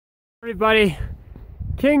Everybody,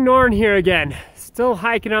 King Norton here again, still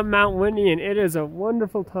hiking up Mount Whitney, and it is a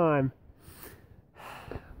wonderful time.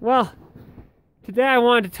 Well, today I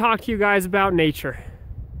wanted to talk to you guys about nature.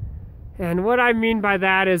 And what I mean by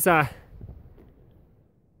that is,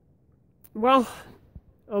 well,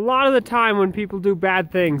 a lot of the time when people do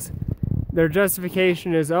bad things, their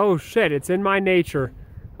justification is, oh shit, it's in my nature.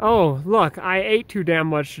 Oh, look, I ate too damn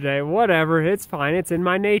much today. Whatever, it's fine, it's in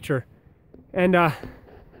my nature. And,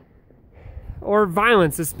 or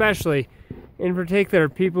violence especially, in particular,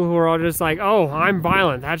 people who are all just like, oh, I'm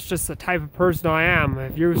violent, that's just the type of person I am.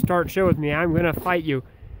 If you start shit with me, I'm gonna fight you.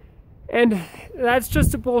 And that's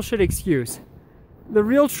just a bullshit excuse. The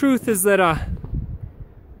real truth is that,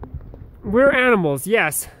 we're animals,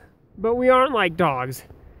 yes, but we aren't like dogs.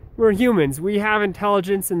 We're humans. We have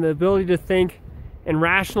intelligence and the ability to think and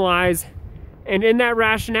rationalize, and in that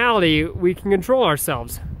rationality, we can control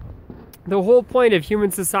ourselves. The whole point of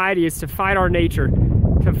human society is to fight our nature,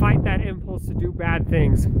 to fight that impulse to do bad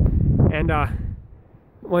things. And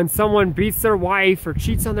when someone beats their wife or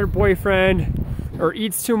cheats on their boyfriend or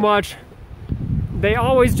eats too much, they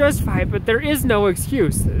always justify it, but there is no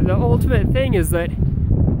excuse. The ultimate thing is that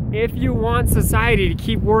if you want society to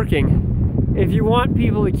keep working, if you want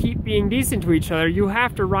people to keep being decent to each other, you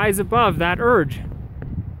have to rise above that urge.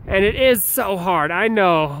 And it is so hard. I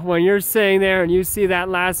know when you're sitting there and you see that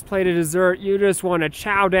last plate of dessert, you just want to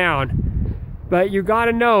chow down. But you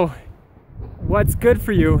gotta know what's good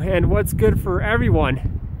for you and what's good for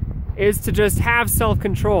everyone is to just have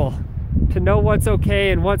self-control, to know what's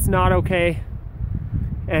okay and what's not okay,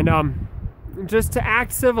 and just to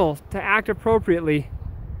act civil, to act appropriately,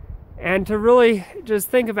 and to really just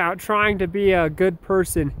think about trying to be a good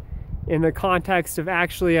person in the context of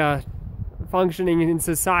actually functioning in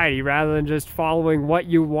society rather than just following what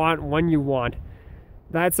you want when you want.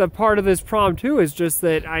 That's a part of this problem too, is just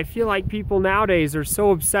that I feel like people nowadays are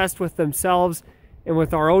so obsessed with themselves and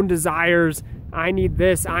with our own desires. I need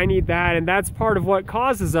this, I need that, and that's part of what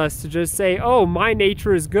causes us to just say, oh, my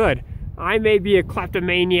nature is good. I may be a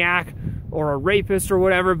kleptomaniac or a rapist or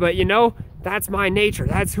whatever, but you know, that's my nature,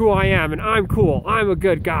 that's who I am, and I'm cool, I'm a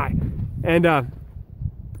good guy. And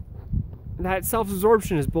that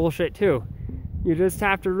self-absorption is bullshit too. You just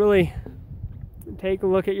have to really take a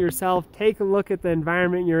look at yourself, take a look at the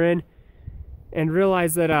environment you're in, and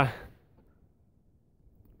realize that,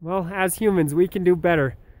 well, as humans, we can do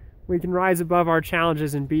better. We can rise above our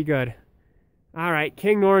challenges and be good. All right,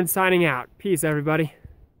 King Norton signing out. Peace, everybody.